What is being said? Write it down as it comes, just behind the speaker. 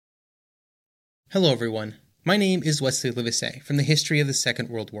Hello everyone, my name is Wesley Livesey from the History of the Second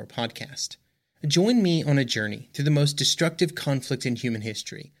World War podcast. Join me on a journey through the most destructive conflict in human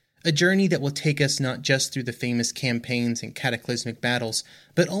history, a journey that will take us not just through the famous campaigns and cataclysmic battles,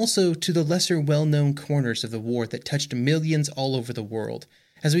 but also to the lesser well-known corners of the war that touched millions all over the world,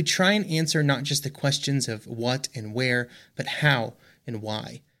 as we try and answer not just the questions of what and where, but how and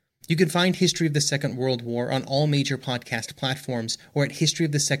why. You can find History of the Second World War on all major podcast platforms or at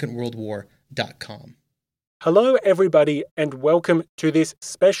historyofthesecondworldwar.com. Hello everybody and welcome to this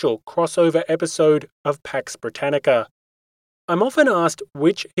special crossover episode of Pax Britannica. I'm often asked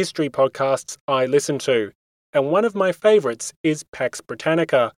which history podcasts I listen to, and one of my favourites is Pax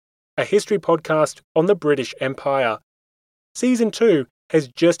Britannica, a history podcast on the British Empire. Season 2 has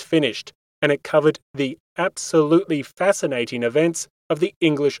just finished, and it covered the absolutely fascinating events of the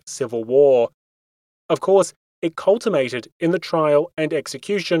English Civil War. Of course, it culminated in the trial and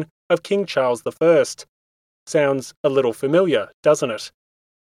execution of King Charles I. Sounds a little familiar, doesn't it?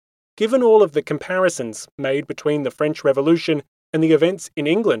 Given all of the comparisons made between the French Revolution and the events in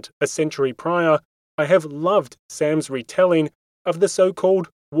England a century prior, I have loved Sam's retelling of the so-called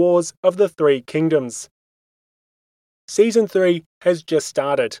Wars of the Three Kingdoms. Season 3 has just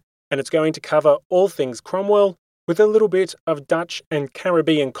started, and it's going to cover all things Cromwell, with a little bit of Dutch and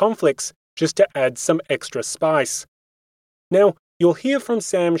Caribbean conflicts just to add some extra spice. Now, you'll hear from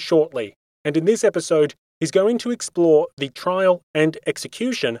Sam shortly, and in this episode, he's going to explore the trial and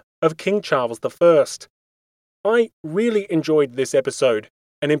execution of King Charles I. I really enjoyed this episode,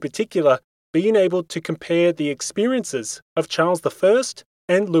 and in particular, being able to compare the experiences of Charles I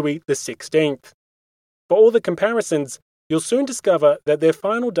and Louis XVI. For all the comparisons, you'll soon discover that their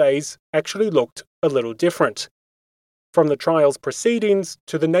final days actually looked a little different. From the trial's proceedings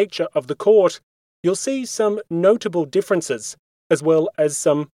to the nature of the court, you'll see some notable differences, as well as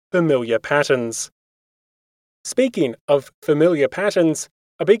some familiar patterns. Speaking of familiar patterns,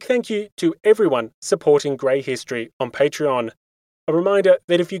 a big thank you to everyone supporting Grey History on Patreon. A reminder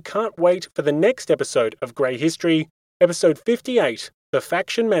that if you can't wait for the next episode of Grey History, episode 58, The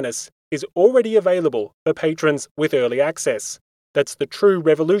Faction Menace, is already available for patrons with early access. That's the true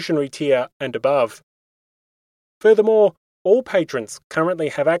revolutionary tier and above. Furthermore, all patrons currently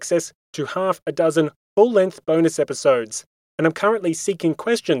have access to half a dozen full-length bonus episodes, and I'm currently seeking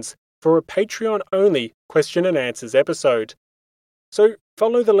questions for a Patreon-only question and answers episode. So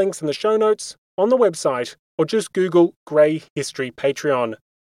follow the links in the show notes, on the website, or just Google Grey History Patreon.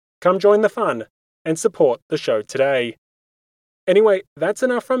 Come join the fun and support the show today. Anyway, that's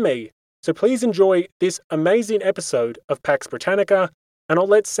enough from me, so please enjoy this amazing episode of Pax Britannica, and I'll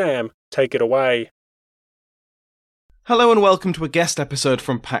let Sam take it away. Hello and welcome to a guest episode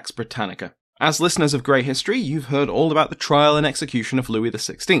from Pax Britannica. As listeners of Grey History, you've heard all about the trial and execution of Louis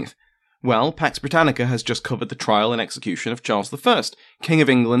XVI. Well, Pax Britannica has just covered the trial and execution of Charles I, King of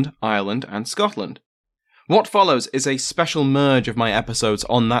England, Ireland and Scotland. What follows is a special merge of my episodes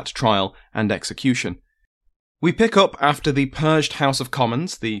on that trial and execution. We pick up after the purged House of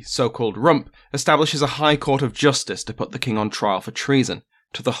Commons, the so-called Rump, establishes a High Court of Justice to put the king on trial for treason,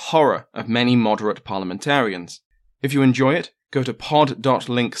 to the horror of many moderate parliamentarians. If you enjoy it, go to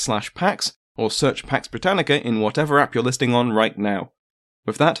pod.link/Pax, or search Pax Britannica in whatever app you're listening on right now.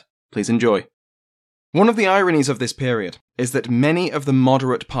 With that, please enjoy. One of the ironies of this period is that many of the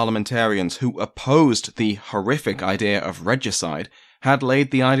moderate parliamentarians who opposed the horrific idea of regicide had laid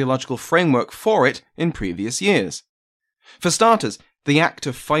the ideological framework for it in previous years. For starters, the act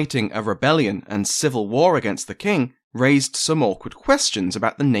of fighting a rebellion and civil war against the king raised some awkward questions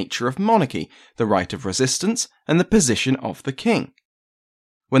about the nature of monarchy, the right of resistance, and the position of the king.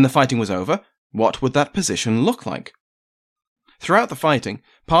 When the fighting was over, what would that position look like? Throughout the fighting,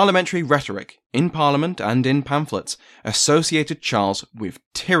 parliamentary rhetoric, in Parliament and in pamphlets, associated Charles with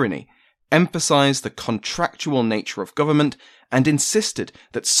tyranny, emphasised the contractual nature of government, and insisted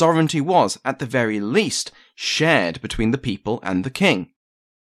that sovereignty was, at the very least, shared between the people and the king.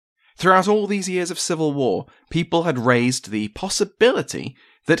 Throughout all these years of civil war, people had raised the possibility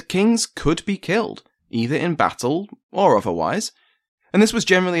that kings could be killed, either in battle or otherwise, and this was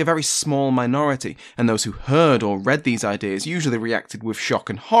generally a very small minority, and those who heard or read these ideas usually reacted with shock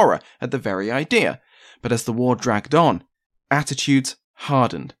and horror at the very idea. But as the war dragged on, attitudes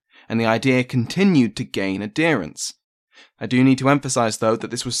hardened, and the idea continued to gain adherence. I do need to emphasise, though,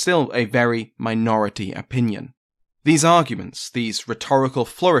 that this was still a very minority opinion. These arguments, these rhetorical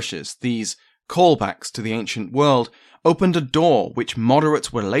flourishes, these callbacks to the ancient world, opened a door which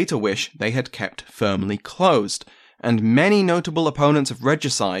moderates would later wish they had kept firmly closed, and many notable opponents of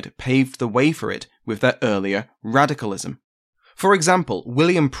regicide paved the way for it with their earlier radicalism. For example,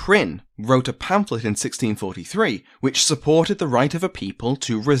 William Prynne wrote a pamphlet in 1643 which supported the right of a people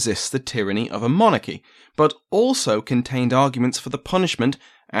to resist the tyranny of a monarchy, but also contained arguments for the punishment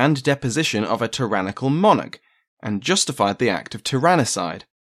and deposition of a tyrannical monarch, and justified the act of tyrannicide.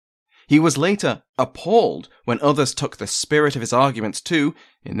 He was later appalled when others took the spirit of his arguments to,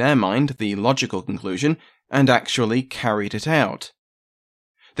 in their mind, the logical conclusion, and actually carried it out.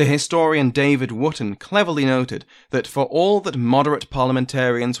 The historian David Wootton cleverly noted that for all that moderate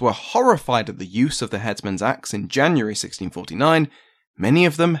parliamentarians were horrified at the use of the headsman's axe in January 1649, many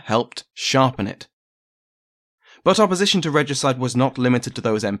of them helped sharpen it. But opposition to regicide was not limited to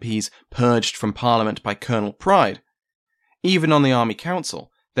those MPs purged from Parliament by Colonel Pride. Even on the Army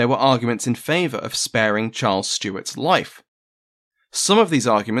Council, there were arguments in favour of sparing Charles Stuart's life. Some of these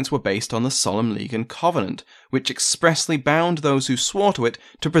arguments were based on the Solemn League and Covenant, which expressly bound those who swore to it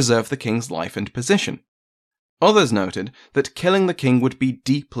to preserve the king's life and position. Others noted that killing the king would be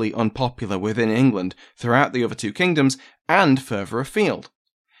deeply unpopular within England, throughout the other two kingdoms, and further afield.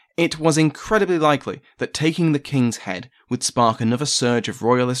 It was incredibly likely that taking the king's head would spark another surge of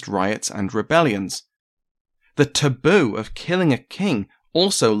royalist riots and rebellions. The taboo of killing a king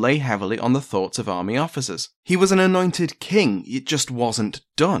also lay heavily on the thoughts of army officers. He was an anointed king, it just wasn't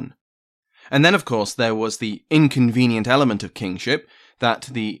done. And then, of course, there was the inconvenient element of kingship, that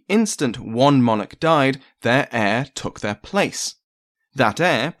the instant one monarch died, their heir took their place. That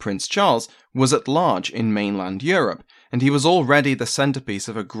heir, Prince Charles, was at large in mainland Europe, and he was already the centrepiece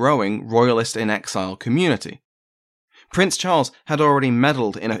of a growing royalist-in-exile community. Prince Charles had already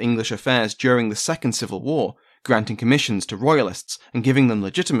meddled in English affairs during the Second Civil War, granting commissions to royalists and giving them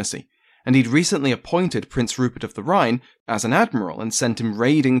legitimacy, and he'd recently appointed Prince Rupert of the Rhine as an admiral and sent him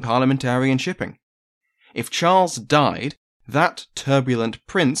raiding parliamentarian shipping. If Charles died, that turbulent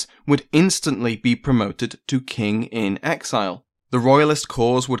prince would instantly be promoted to king in exile. The royalist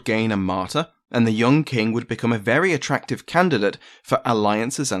cause would gain a martyr, and the young king would become a very attractive candidate for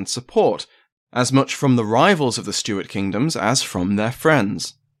alliances and support, as much from the rivals of the Stuart kingdoms as from their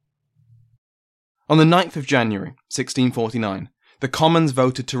friends. On the 9th of January, 1649, the Commons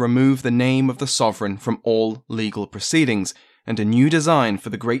voted to remove the name of the sovereign from all legal proceedings, and a new design for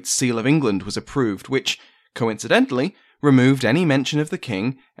the Great Seal of England was approved, which, coincidentally, removed any mention of the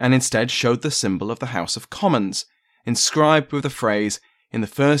king and instead showed the symbol of the House of Commons, inscribed with the phrase, "In the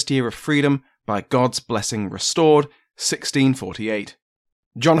first year of freedom, by God's blessing restored, 1648.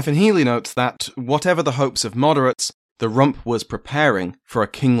 Jonathan Healy notes that, whatever the hopes of moderates, the rump was preparing for a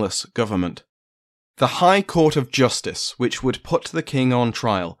kingless government. The High Court of Justice, which would put the king on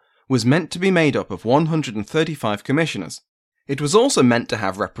trial, was meant to be made up of 135 commissioners. It was also meant to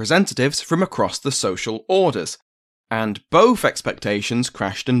have representatives from across the social orders, and both expectations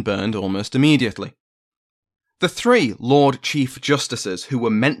crashed and burned almost immediately. The three Lord Chief Justices who were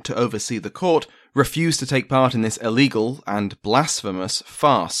meant to oversee the court refused to take part in this illegal and blasphemous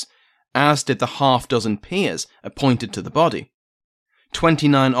farce, as did the half-dozen peers appointed to the body.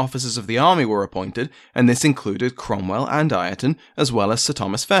 29 officers of the army were appointed, and this included Cromwell and Ireton, as well as Sir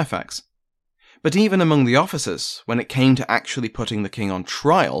Thomas Fairfax. But even among the officers, when it came to actually putting the king on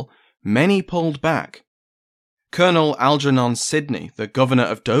trial, many pulled back. Colonel Algernon Sidney, the governor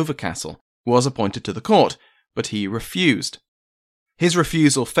of Dover Castle, was appointed to the court, but he refused. His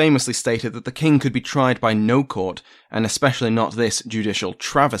refusal famously stated that the king could be tried by no court, and especially not this judicial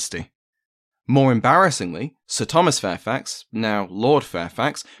travesty. More embarrassingly, Sir Thomas Fairfax, now Lord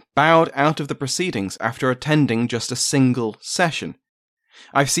Fairfax, bowed out of the proceedings after attending just a single session.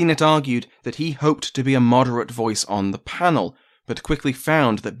 I've seen it argued that he hoped to be a moderate voice on the panel, but quickly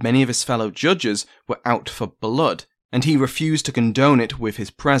found that many of his fellow judges were out for blood, and he refused to condone it with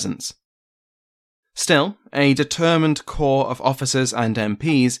his presence. Still, a determined corps of officers and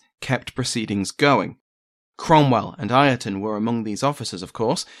MPs kept proceedings going. Cromwell and Ireton were among these officers, of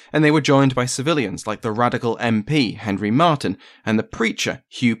course, and they were joined by civilians like the radical MP Henry Marten and the preacher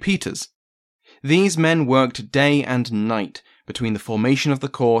Hugh Peters. These men worked day and night between the formation of the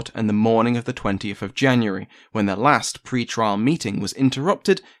court and the morning of the 20th of January, when their last pre-trial meeting was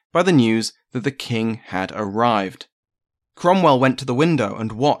interrupted by the news that the king had arrived. Cromwell went to the window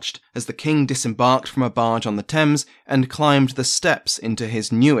and watched as the king disembarked from a barge on the Thames and climbed the steps into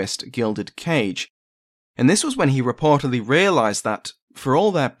his newest gilded cage. And this was when he reportedly realised that, for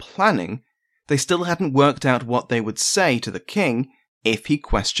all their planning, they still hadn't worked out what they would say to the king if he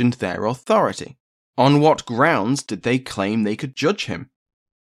questioned their authority. On what grounds did they claim they could judge him?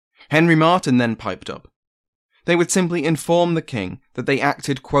 Henry Marten then piped up. They would simply inform the king that they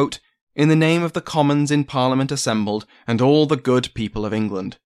acted, quote, "in the name of the Commons in Parliament assembled and all the good people of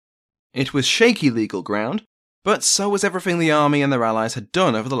England." It was shaky legal ground, But so was everything the army and their allies had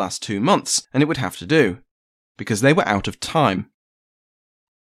done over the last 2 months, and it would have to do, because they were out of time.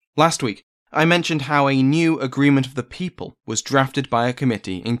 Last week, I mentioned how a new Agreement of the People was drafted by a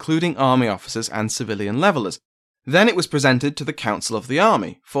committee including army officers and civilian levellers. Then it was presented to the Council of the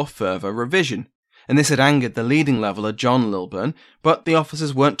Army for further revision, and this had angered the leading leveller John Lilburne, but the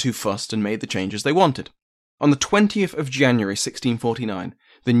officers weren't too fussed and made the changes they wanted. On the 20th of January 1649,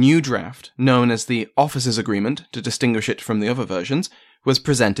 the new draft, known as the Officers' Agreement to distinguish it from the other versions, was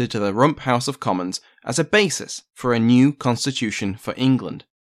presented to the Rump House of Commons as a basis for a new constitution for England.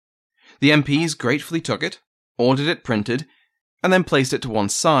 The MPs gratefully took it, ordered it printed, and then placed it to one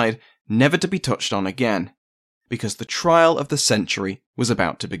side, never to be touched on again, because the trial of the century was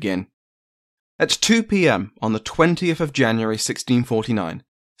about to begin. At 2 p.m. on the 20th of January 1649,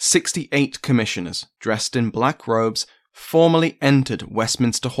 68 commissioners, dressed in black robes, formally entered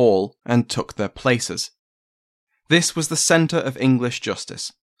Westminster Hall and took their places. This was the centre of English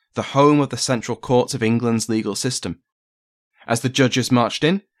justice, the home of the central courts of England's legal system. As the judges marched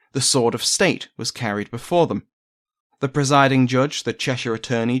in, the sword of state was carried before them. The presiding judge, the Cheshire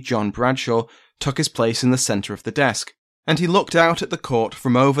attorney John Bradshaw, took his place in the centre of the desk, and he looked out at the court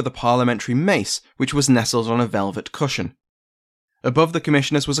from over the parliamentary mace which was nestled on a velvet cushion. Above the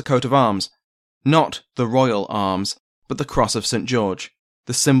commissioners was a coat of arms, not the royal arms, but the cross of St. George,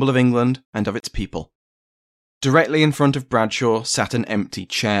 the symbol of England and of its people. Directly in front of Bradshaw sat an empty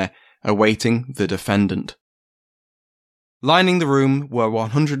chair, awaiting the defendant. Lining the room were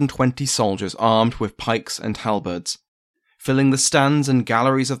 120 soldiers armed with pikes and halberds. Filling the stands and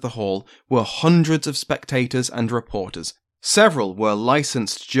galleries of the hall were hundreds of spectators and reporters. Several were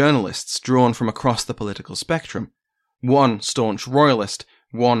licensed journalists drawn from across the political spectrum. One staunch royalist,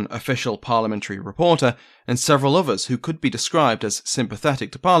 one official parliamentary reporter, and several others who could be described as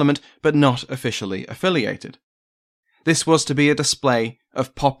sympathetic to Parliament but not officially affiliated. This was to be a display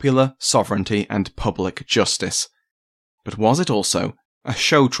of popular sovereignty and public justice. But was it also a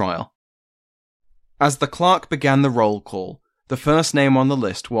show trial? As the clerk began the roll call, the first name on the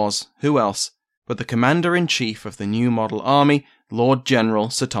list was, who else, but the Commander-in-Chief of the New Model Army, Lord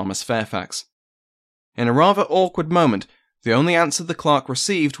General Sir Thomas Fairfax. In a rather awkward moment, the only answer the clerk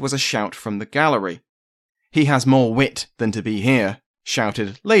received was a shout from the gallery. "He has more wit than to be here,"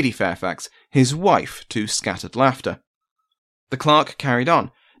 shouted Lady Fairfax, his wife, to scattered laughter. The clerk carried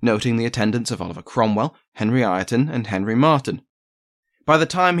on, noting the attendance of Oliver Cromwell, Henry Ireton, and Henry Marten. By the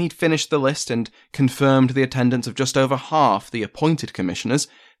time he'd finished the list and confirmed the attendance of just over half the appointed commissioners,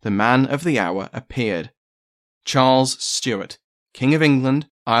 the man of the hour appeared. Charles Stuart, King of England,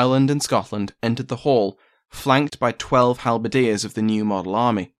 Ireland, and Scotland, entered the hall, flanked by 12 halberdiers of the New Model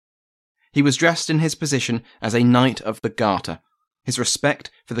Army. He was dressed in his position as a Knight of the Garter, his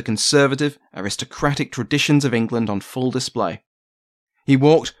respect for the conservative, aristocratic traditions of England on full display. He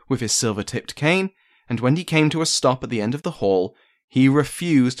walked with his silver-tipped cane, and when he came to a stop at the end of the hall, he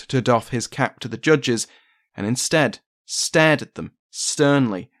refused to doff his cap to the judges, and instead stared at them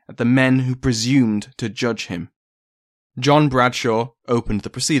sternly, at the men who presumed to judge him. John Bradshaw opened the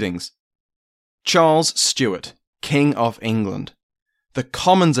proceedings. "Charles Stuart, King of England. The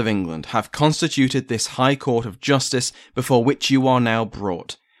Commons of England have constituted this High Court of Justice before which you are now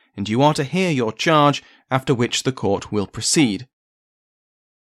brought, and you are to hear your charge, after which the court will proceed."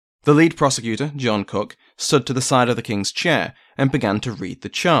 The lead prosecutor, John Cook, stood to the side of the King's chair and began to read the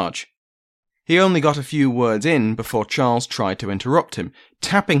charge. He only got a few words in before Charles tried to interrupt him,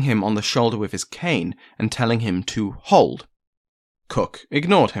 tapping him on the shoulder with his cane and telling him to hold. Cook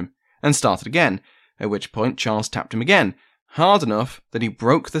ignored him and started again, at which point Charles tapped him again, hard enough that he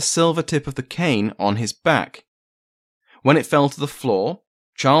broke the silver tip of the cane on his back. When it fell to the floor,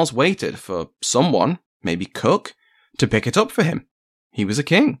 Charles waited for someone, maybe Cook, to pick it up for him. He was a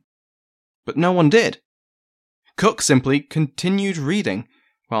king. But no one did. Cook simply continued reading,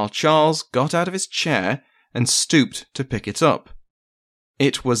 while Charles got out of his chair and stooped to pick it up.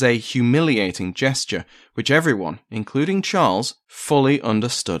 It was a humiliating gesture, which everyone, including Charles, fully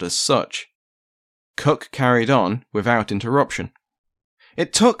understood as such. Cook carried on without interruption.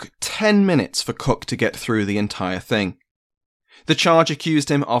 It took 10 minutes for Cook to get through the entire thing. The charge accused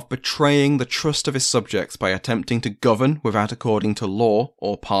him of betraying the trust of his subjects by attempting to govern without according to law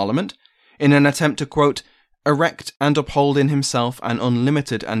or parliament, in an attempt to, quote, "erect and uphold in himself an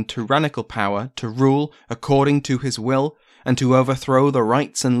unlimited and tyrannical power to rule according to his will, and to overthrow the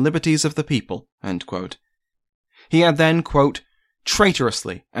rights and liberties of the people," end quote. He had then, quote,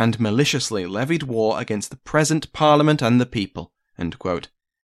 "traitorously and maliciously levied war against the present Parliament and the people," end quote.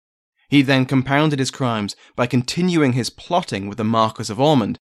 He then compounded his crimes by continuing his plotting with the Marquess of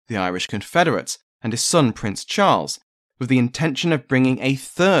Ormond, the Irish Confederates, and his son Prince Charles, with the intention of bringing a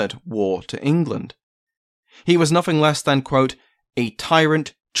third war to England. He was nothing less than, quote, a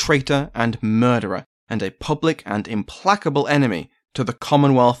tyrant, traitor, and murderer, and a public and implacable enemy to the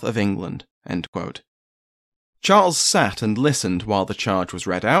Commonwealth of England, end quote. Charles sat and listened while the charge was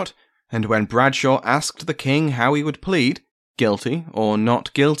read out, and when Bradshaw asked the king how he would plead, guilty or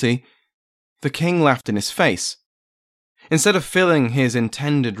not guilty, the king laughed in his face. Instead of filling his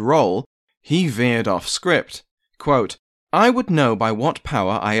intended role, he veered off script. Quote, I would know by what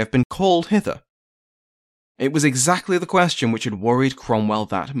power I have been called hither. It was exactly the question which had worried Cromwell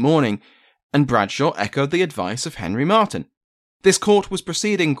that morning, and Bradshaw echoed the advice of Henry Marten. This court was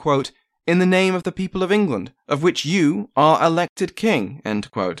proceeding, quote, in the name of the people of England, of which you are elected king, end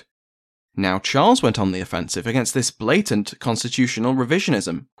quote. Now Charles went on the offensive against this blatant constitutional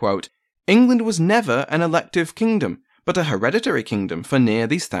revisionism. Quote, England was never an elective kingdom, but a hereditary kingdom for near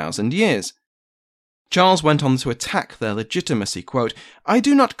these 1,000 years. Charles went on to attack their legitimacy. Quote, I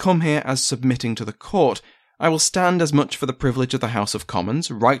do not come here as submitting to the court. I will stand as much for the privilege of the House of Commons,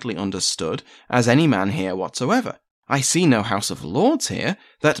 rightly understood, as any man here whatsoever. I see no House of Lords here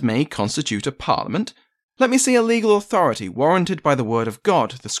that may constitute a parliament. Let me see a legal authority warranted by the word of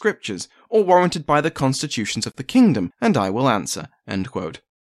God, the Scriptures, or warranted by the constitutions of the kingdom, and I will answer, end quote.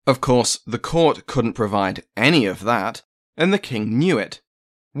 Of course, the court couldn't provide any of that, and the king knew it.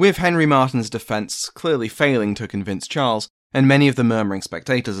 With Henry Marten's defence clearly failing to convince Charles, and many of the murmuring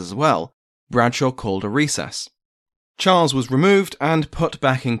spectators as well, Bradshaw called a recess. Charles was removed and put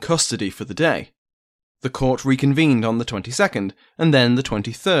back in custody for the day. The court reconvened on the 22nd, and then the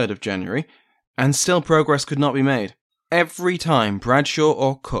 23rd of January, and still progress could not be made. Every time Bradshaw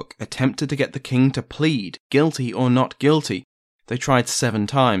or Cook attempted to get the king to plead guilty or not guilty, they tried 7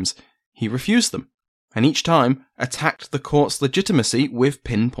 times. He refused them, and each time attacked the court's legitimacy with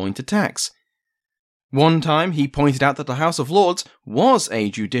pinpoint attacks. One time he pointed out that the House of Lords was a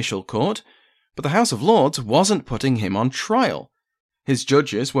judicial court, but the House of Lords wasn't putting him on trial. His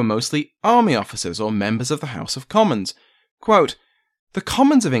judges were mostly army officers or members of the House of Commons. Quote, the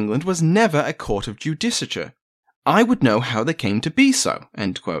Commons of England was never a court of judicature. I would know how they came to be so,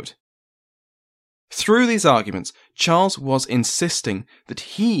 end quote. Through these arguments, Charles was insisting that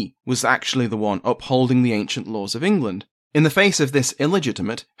he was actually the one upholding the ancient laws of England, in the face of this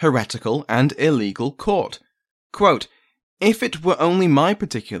illegitimate, heretical, and illegal court. Quote, if it were only my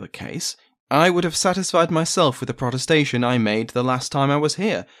particular case, I would have satisfied myself with the protestation I made the last time I was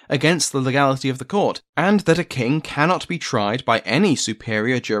here, against the legality of the court, and that a king cannot be tried by any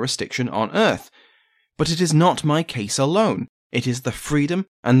superior jurisdiction on earth. But it is not my case alone. It is the freedom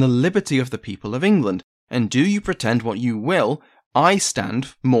and the liberty of the people of England, and do you pretend what you will, I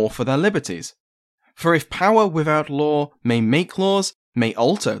stand more for their liberties. For if power without law may make laws, may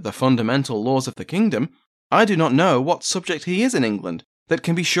alter the fundamental laws of the kingdom, I do not know what subject he is in England that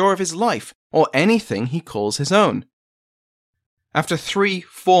can be sure of his life, or anything he calls his own. After 3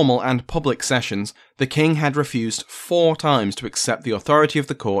 formal and public sessions, the king had refused 4 times to accept the authority of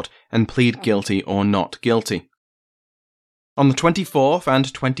the court and plead guilty or not guilty. On the 24th and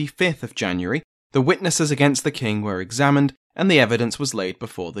 25th of January, the witnesses against the king were examined and the evidence was laid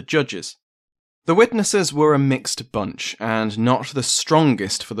before the judges. The witnesses were a mixed bunch and not the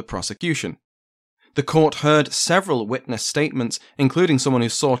strongest for the prosecution. The court heard several witness statements, including someone who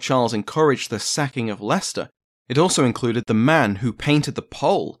saw Charles encourage the sacking of Leicester. It also included the man who painted the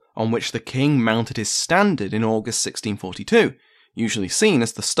pole on which the king mounted his standard in August 1642, usually seen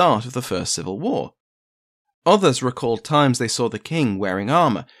as the start of the First Civil War. Others recalled times they saw the king wearing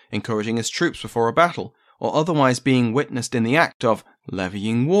armour, encouraging his troops before a battle, or otherwise being witnessed in the act of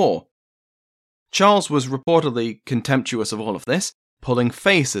levying war. Charles was reportedly contemptuous of all of this, pulling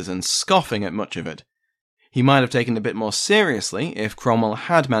faces and scoffing at much of it. He might have taken it a bit more seriously if Cromwell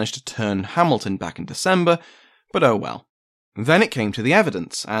had managed to turn Hamilton back in December, but oh well. Then it came to the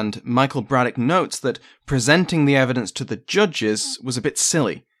evidence, and Michael Braddock notes that presenting the evidence to the judges was a bit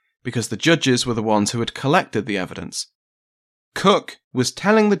silly, because the judges were the ones who had collected the evidence. Cook was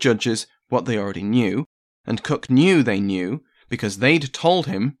telling the judges what they already knew, and Cook knew they knew because they'd told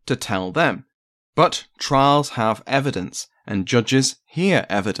him to tell them. But trials have evidence, and judges hear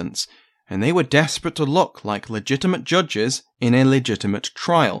evidence, and they were desperate to look like legitimate judges in a legitimate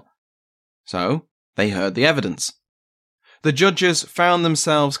trial. So, they heard the evidence. The judges found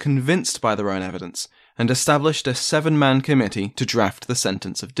themselves convinced by their own evidence, and established a 7-man committee to draft the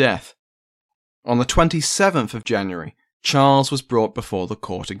sentence of death. On the 27th of January, Charles was brought before the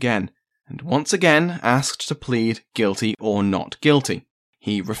court again, and once again asked to plead guilty or not guilty.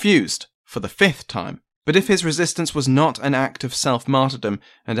 He refused, for the 5th time, But if his resistance was not an act of self-martyrdom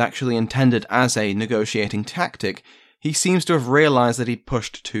and actually intended as a negotiating tactic, he seems to have realised that he'd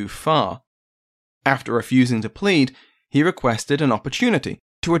pushed too far. After refusing to plead, he requested an opportunity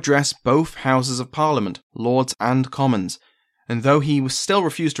to address both Houses of Parliament, Lords and Commons, and though he still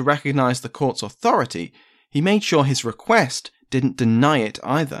refused to recognise the court's authority, he made sure his request didn't deny it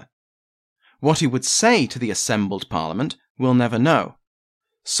either. What he would say to the assembled Parliament we'll never know.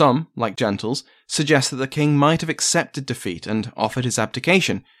 Some, like Gentles, suggest that the king might have accepted defeat and offered his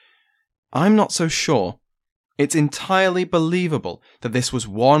abdication. I'm not so sure. It's entirely believable that this was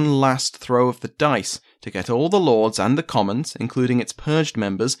one last throw of the dice to get all the Lords and the Commons, including its purged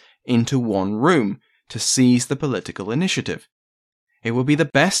members, into one room to seize the political initiative. It would be the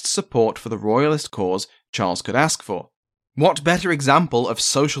best support for the royalist cause Charles could ask for. What better example of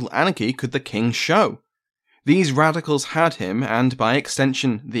social anarchy could the king show? These radicals had him, and by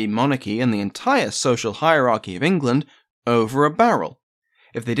extension the monarchy and the entire social hierarchy of England, over a barrel.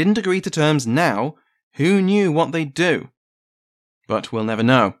 If they didn't agree to terms now, who knew what they'd do? But we'll never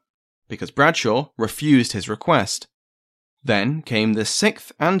know, because Bradshaw refused his request. Then came the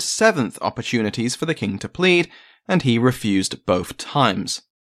 6th and 7th opportunities for the king to plead, and he refused both times.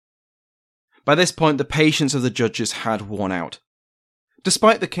 By this point, the patience of the judges had worn out.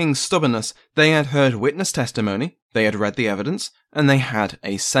 Despite the king's stubbornness, they had heard witness testimony, they had read the evidence, and they had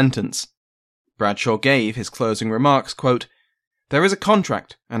a sentence. Bradshaw gave his closing remarks, quote, "There is a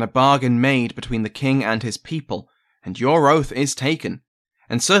contract and a bargain made between the king and his people, and your oath is taken.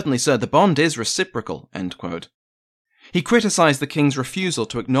 And certainly, sir, the bond is reciprocal." End quote. He criticised the king's refusal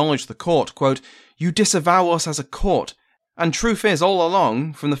to acknowledge the court, quote, "You disavow us as a court, and truth is, all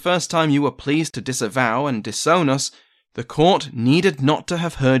along, from the first time you were pleased to disavow and disown us, the court needed not to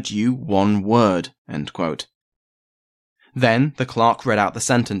have heard you one word." End quote. Then the clerk read out the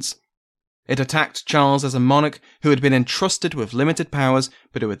sentence. It attacked Charles as a monarch who had been entrusted with limited powers,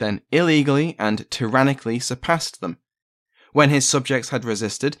 but who had then illegally and tyrannically surpassed them. When his subjects had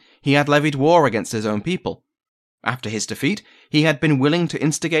resisted, he had levied war against his own people. After his defeat, he had been willing to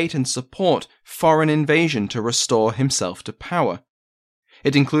instigate and support foreign invasion to restore himself to power.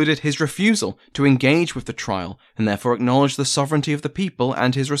 It included his refusal to engage with the trial and therefore acknowledge the sovereignty of the people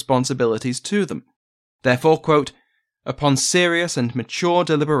and his responsibilities to them. Therefore, quote, "Upon serious and mature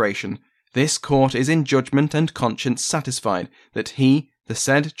deliberation, this court is in judgment and conscience satisfied that he, the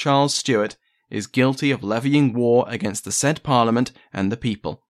said Charles Stuart, is guilty of levying war against the said Parliament and the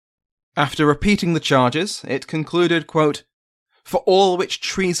people." After repeating the charges, it concluded, quote, "For all which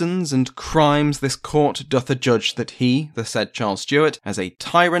treasons and crimes this court doth adjudge that he, the said Charles Stuart, as a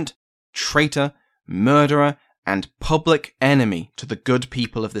tyrant, traitor, murderer, and public enemy to the good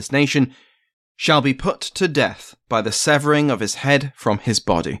people of this nation, shall be put to death by the severing of his head from his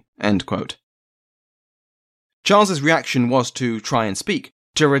body." End quote. Charles's reaction was to try and speak,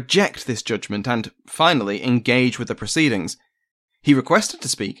 to reject this judgment and, finally, engage with the proceedings. He requested to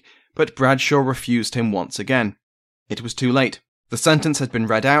speak, but Bradshaw refused him once again. It was too late. The sentence had been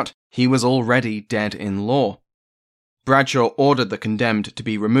read out. He was already dead in law. Bradshaw ordered the condemned to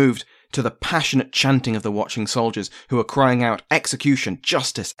be removed, to the passionate chanting of the watching soldiers, who were crying out, "Execution!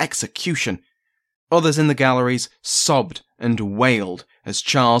 Justice! Execution!" Others in the galleries sobbed and wailed as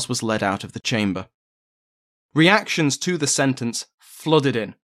Charles was led out of the chamber. Reactions to the sentence flooded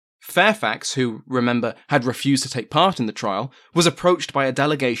in. Fairfax, who, remember, had refused to take part in the trial, was approached by a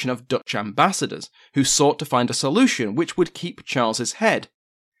delegation of Dutch ambassadors, who sought to find a solution which would keep Charles's head.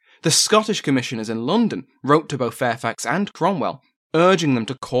 The Scottish commissioners in London wrote to both Fairfax and Cromwell, urging them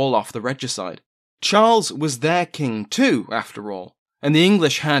to call off the regicide. Charles was their king too, after all, and the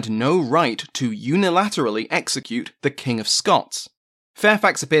English had no right to unilaterally execute the King of Scots.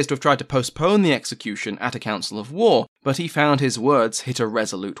 Fairfax appears to have tried to postpone the execution at a council of war, but he found his words hit a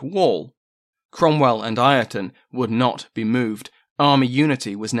resolute wall. Cromwell and Ireton would not be moved. Army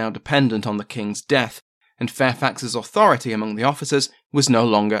unity was now dependent on the king's death, and Fairfax's authority among the officers was no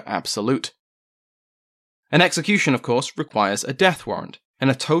longer absolute. An execution, of course, requires a death warrant,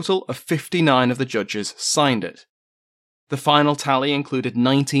 and a total of 59 of the judges signed it. The final tally included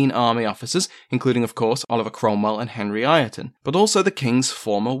 19 army officers, including, of course, Oliver Cromwell and Henry Ireton, but also the king's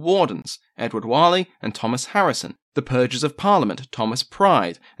former wardens, Edward Warley and Thomas Harrison, the purgers of Parliament, Thomas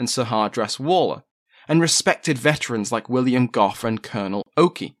Pride and Sir Hardress Waller, and respected veterans like William Gough and Colonel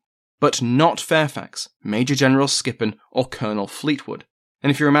Oakey, but not Fairfax, Major General Skippon or Colonel Fleetwood. And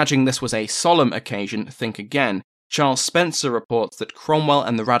if you're imagining this was a solemn occasion, think again. Charles Spencer reports that Cromwell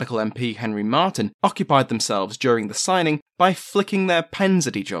and the radical MP Henry Martin occupied themselves during the signing by flicking their pens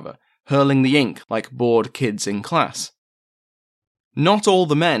at each other, hurling the ink like bored kids in class. Not all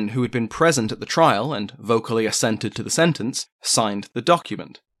the men who had been present at the trial and vocally assented to the sentence signed the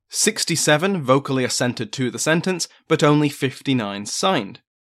document. 67 vocally assented to the sentence, but only 59 signed.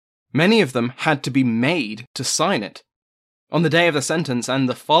 Many of them had to be made to sign it. On the day of the sentence and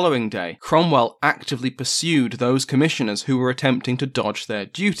the following day, Cromwell actively pursued those commissioners who were attempting to dodge their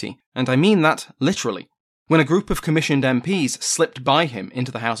duty, and I mean that literally. When a group of commissioned MPs slipped by him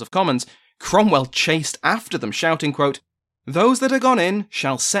into the House of Commons, Cromwell chased after them, shouting, quote, "Those that are gone in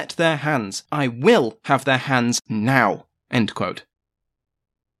shall set their hands. I will have their hands now." End quote.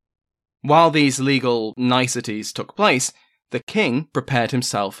 While these legal niceties took place, the king prepared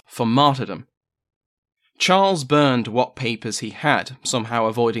himself for martyrdom. Charles burned what papers he had, somehow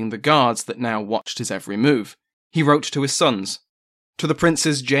avoiding the guards that now watched his every move. He wrote to his sons. To the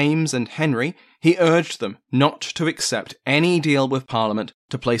princes James and Henry, he urged them not to accept any deal with Parliament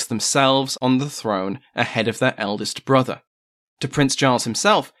to place themselves on the throne ahead of their eldest brother. To Prince Charles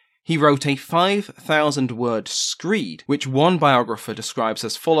himself, he wrote a 5,000-word screed, which one biographer describes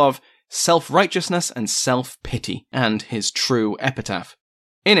as full of self-righteousness and self-pity, and his true epitaph.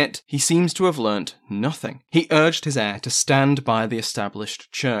 In it, he seems to have learnt nothing. He urged his heir to stand by the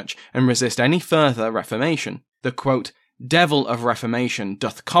established church and resist any further reformation. The, quote, "devil of reformation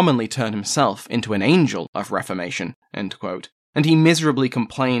doth commonly turn himself into an angel of reformation," end quote. And he miserably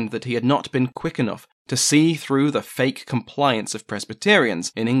complained that he had not been quick enough to see through the fake compliance of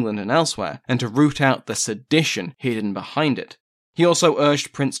Presbyterians in England and elsewhere, and to root out the sedition hidden behind it. He also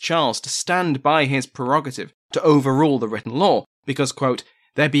urged Prince Charles to stand by his prerogative to overrule the written law, because, quote,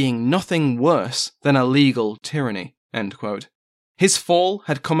 "there being nothing worse than a legal tyranny," end quote. His fall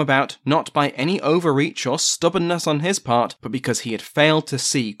had come about not by any overreach or stubbornness on his part, but because he had failed to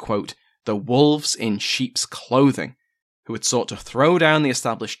see, quote, "the wolves in sheep's clothing," who had sought to throw down the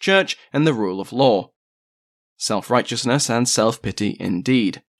established church and the rule of law. Self-righteousness and self-pity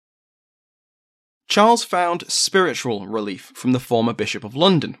indeed. Charles found spiritual relief from the former Bishop of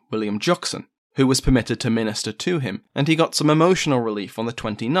London, William Juxon, who was permitted to minister to him, and he got some emotional relief on the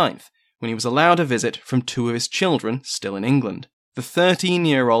 29th, when he was allowed a visit from two of his children still in England, the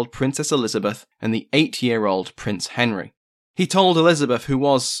 13-year-old Princess Elizabeth and the 8-year-old Prince Henry. He told Elizabeth, who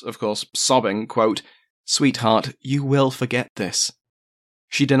was, of course, sobbing, quote, "Sweetheart, you will forget this."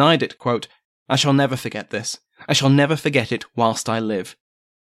 She denied it, quote, "I shall never forget this. I shall never forget it whilst I live."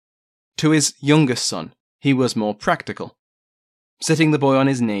 To his youngest son, he was more practical. Sitting the boy on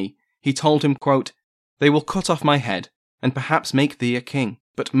his knee, he told him, quote, "They will cut off my head, and perhaps make thee a king.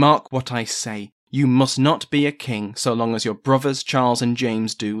 But mark what I say, you must not be a king so long as your brothers Charles and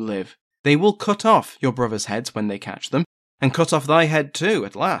James do live. They will cut off your brothers' heads when they catch them, and cut off thy head too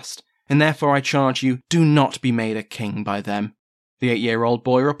at last, and therefore I charge you, do not be made a king by them." The 8-year-old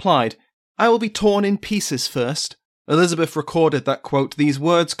boy replied, "I will be torn in pieces first." Elizabeth recorded that, quote, "these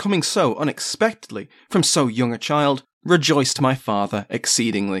words coming so unexpectedly from so young a child rejoiced my father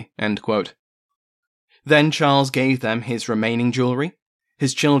exceedingly," end quote. Then Charles gave them his remaining jewellery,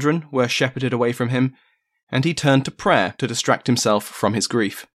 his children were shepherded away from him, and he turned to prayer to distract himself from his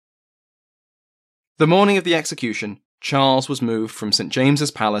grief. The morning of the execution, Charles was moved from St.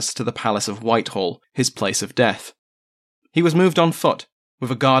 James's Palace to the Palace of Whitehall, his place of death. He was moved on foot,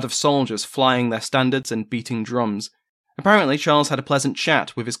 with a guard of soldiers flying their standards and beating drums. Apparently, Charles had a pleasant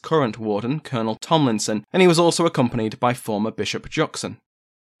chat with his current warden, Colonel Tomlinson, and he was also accompanied by former Bishop Juxon.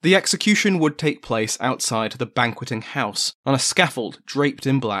 The execution would take place outside the banqueting house, on a scaffold draped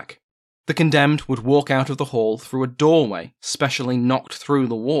in black. The condemned would walk out of the hall through a doorway, specially knocked through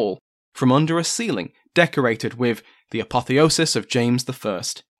the wall, from under a ceiling decorated with the apotheosis of James I.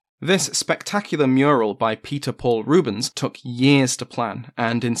 This spectacular mural by Peter Paul Rubens took years to plan,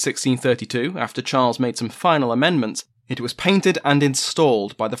 and in 1632, after Charles made some final amendments, it was painted and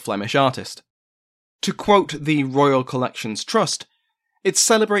installed by the Flemish artist. To quote the Royal Collections Trust, it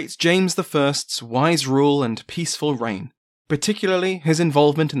celebrates James I's wise rule and peaceful reign, particularly his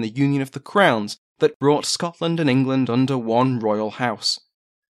involvement in the union of the crowns that brought Scotland and England under one royal house.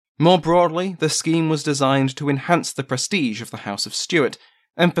 More broadly, the scheme was designed to enhance the prestige of the House of Stuart,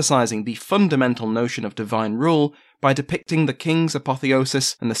 emphasising the fundamental notion of divine rule by depicting the king's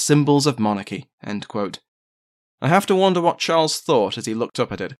apotheosis and the symbols of monarchy, end quote. I have to wonder what Charles thought as he looked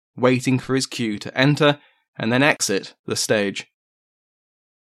up at it, waiting for his cue to enter and then exit the stage.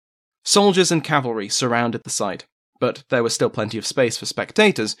 Soldiers and cavalry surrounded the site, but there was still plenty of space for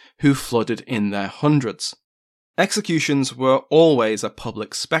spectators, who flooded in their hundreds. Executions were always a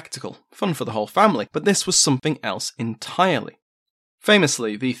public spectacle, fun for the whole family, but this was something else entirely.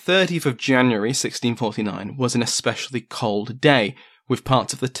 Famously, the 30th of January 1649 was an especially cold day, with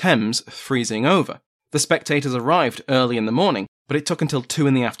parts of the Thames freezing over. The spectators arrived early in the morning, but it took until 2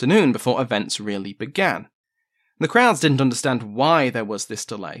 in the afternoon before events really began. The crowds didn't understand why there was this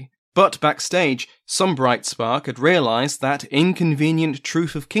delay, but backstage, some bright spark had realised that inconvenient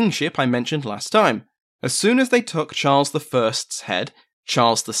truth of kingship I mentioned last time. As soon as they took Charles I's head,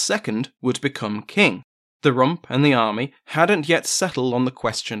 Charles II would become king. The rump and the army hadn't yet settled on the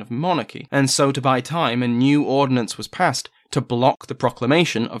question of monarchy, and so to buy time a new ordinance was passed to block the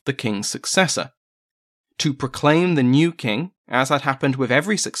proclamation of the king's successor. To proclaim the new king, as had happened with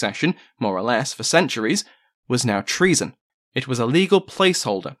every succession, more or less, for centuries, was now treason. It was a legal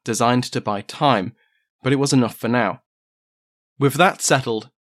placeholder designed to buy time, but it was enough for now. With that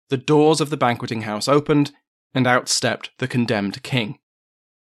settled, the doors of the banqueting house opened, and out stepped the condemned king.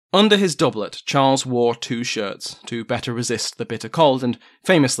 Under his doublet, Charles wore 2 shirts, to better resist the bitter cold, and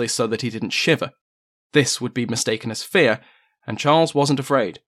famously so that he didn't shiver. This would be mistaken as fear, and Charles wasn't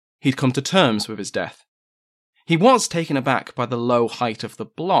afraid. He'd come to terms with his death. He was taken aback by the low height of the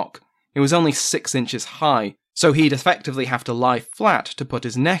block. It was only 6 inches high, so he'd effectively have to lie flat to put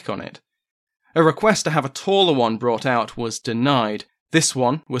his neck on it. A request to have a taller one brought out was denied. This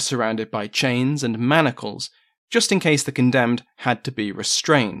one was surrounded by chains and manacles, just in case the condemned had to be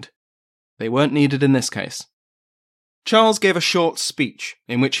restrained. They weren't needed in this case. Charles gave a short speech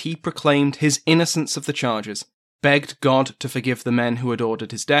in which he proclaimed his innocence of the charges, begged God to forgive the men who had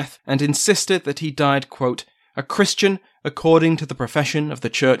ordered his death, and insisted that he died, quote, a Christian according to the profession of the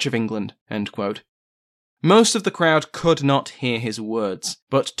Church of England, end quote. Most of the crowd could not hear his words,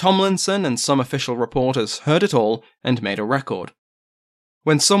 but Tomlinson and some official reporters heard it all and made a record.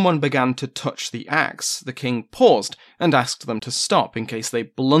 When someone began to touch the axe, the king paused and asked them to stop in case they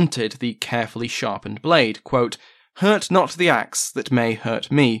blunted the carefully sharpened blade, quote, hurt not the axe that may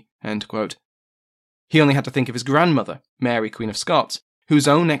hurt me, end quote. He only had to think of his grandmother, Mary Queen of Scots, whose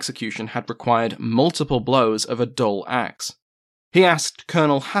own execution had required multiple blows of a dull axe. He asked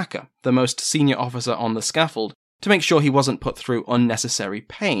Colonel Hacker, the most senior officer on the scaffold, to make sure he wasn't put through unnecessary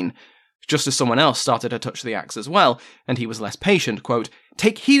pain, just as someone else started to touch the axe as well, and he was less patient, quote,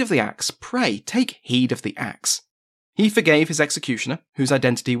 take heed of the axe, pray, take heed of the axe. He forgave his executioner, whose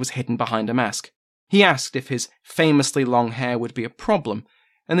identity was hidden behind a mask. He asked if his famously long hair would be a problem,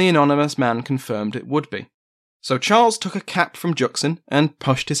 and the anonymous man confirmed it would be. So Charles took a cap from Juxon and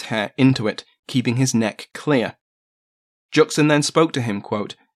pushed his hair into it, keeping his neck clear. Juxon then spoke to him,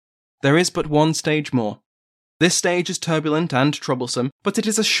 quote, there is but one stage more. This stage is turbulent and troublesome, but it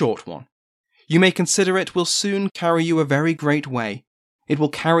is a short one. You may consider it will soon carry you a very great way. It will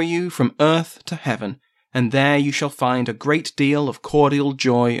carry you from earth to heaven, and there you shall find a great deal of cordial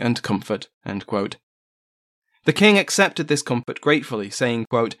joy and comfort, end quote. The king accepted this comfort gratefully, saying,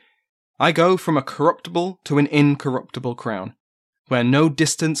 quote, I go from a corruptible to an incorruptible crown, where no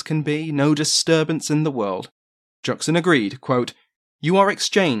distance can be, no disturbance in the world. Juxon agreed, quote, you are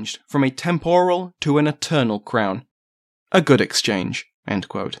exchanged from a temporal to an eternal crown. A good exchange, end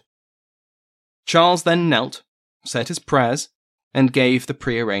quote. Charles then knelt, said his prayers, and gave the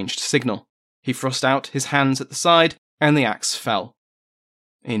prearranged signal. He thrust out his hands at the side, and the axe fell.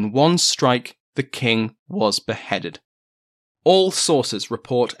 In one strike, the king was beheaded. All sources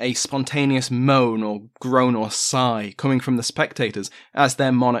report a spontaneous moan or groan or sigh coming from the spectators as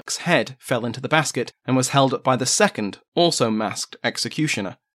their monarch's head fell into the basket and was held up by the second, also masked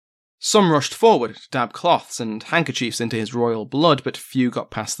executioner. Some rushed forward to dab cloths and handkerchiefs into his royal blood, but few got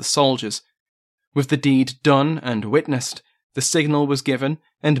past the soldiers. With the deed done and witnessed, the signal was given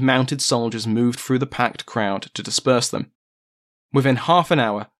and mounted soldiers moved through the packed crowd to disperse them. Within half an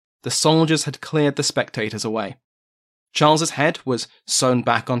hour, the soldiers had cleared the spectators away. Charles's head was sewn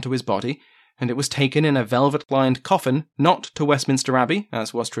back onto his body, and it was taken in a velvet-lined coffin not to Westminster Abbey,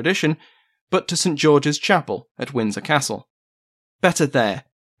 as was tradition, but to St. George's Chapel at Windsor Castle. Better there,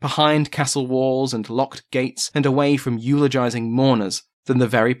 behind castle walls and locked gates and away from eulogising mourners, than the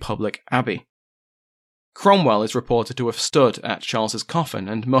very public abbey. Cromwell is reported to have stood at Charles's coffin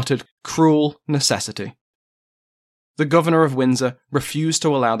and muttered, cruel necessity. The governor of Windsor refused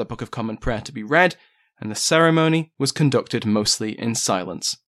to allow the Book of Common Prayer to be read, and the ceremony was conducted mostly in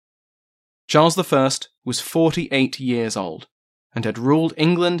silence. Charles I was 48 years old, and had ruled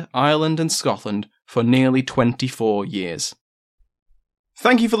England, Ireland and Scotland for nearly 24 years.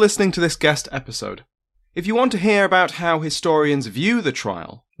 Thank you for listening to this guest episode. If you want to hear about how historians view the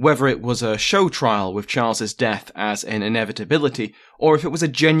trial, whether it was a show trial with Charles's death as an inevitability, or if it was a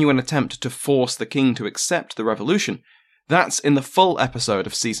genuine attempt to force the king to accept the revolution, that's in the full episode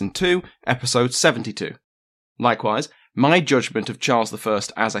of Season 2, Episode 72. Likewise, my judgment of Charles I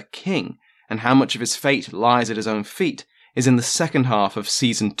as a king, and how much of his fate lies at his own feet, is in the second half of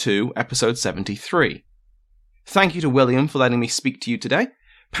Season 2, Episode 73. Thank you to William for letting me speak to you today.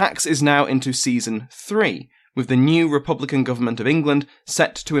 PAX is now into Season 3, with the new Republican government of England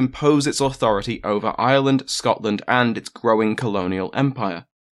set to impose its authority over Ireland, Scotland, and its growing colonial empire.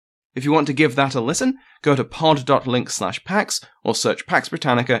 If you want to give that a listen, go to pod.link/PAX or search Pax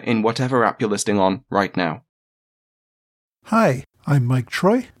Britannica in whatever app you're listening on right now. Hi, I'm Mike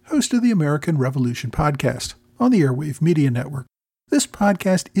Troy, host of the American Revolution podcast on the Airwave Media Network. This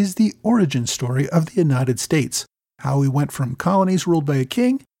podcast is the origin story of the United States, how we went from colonies ruled by a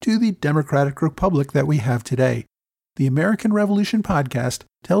king to the democratic republic that we have today. The American Revolution podcast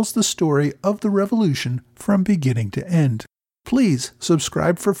tells the story of the revolution from beginning to end. Please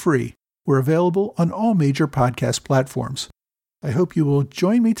subscribe for free. We're available on all major podcast platforms. I hope you will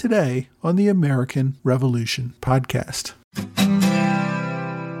join me today on the American Revolution podcast.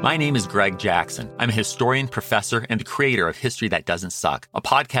 My name is Greg Jackson. I'm a historian, professor, and the creator of History That Doesn't Suck, a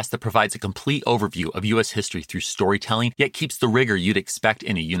podcast that provides a complete overview of U.S. history through storytelling, yet keeps the rigor you'd expect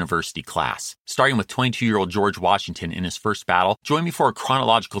in a university class. Starting with 22-year-old George Washington in his first battle, join me for a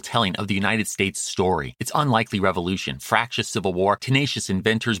chronological telling of the United States story, its unlikely revolution, fractious civil war, tenacious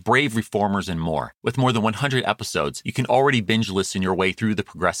inventors, brave reformers, and more. With more than 100 episodes, you can already binge listen your way through the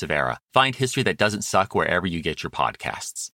progressive era. Find History That Doesn't Suck wherever you get your podcasts.